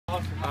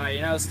All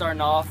right,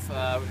 starting off,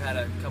 we've had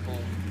a couple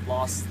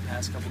losses the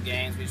past couple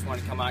games. We just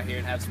wanted to come out here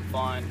and have some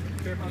fun.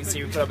 You can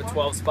see we put up a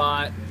 12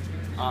 spot,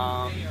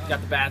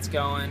 got the bats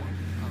going.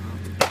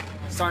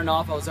 Starting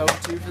off, I was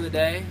 0-2 for the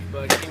day,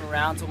 but came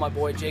around, told my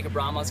boy Jacob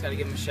Ramos, got to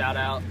give him a shout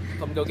out.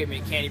 Told him to go get me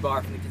a candy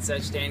bar from the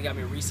concession stand, got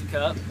me a Reese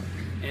cup.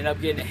 Ended up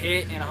getting a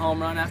hit and a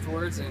home run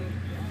afterwards, and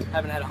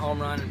haven't had a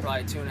home run in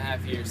probably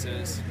 2.5 years, so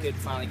it's good to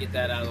finally get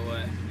that out of the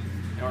way.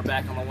 And we're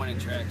back on the winning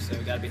track, so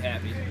we got to be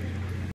happy.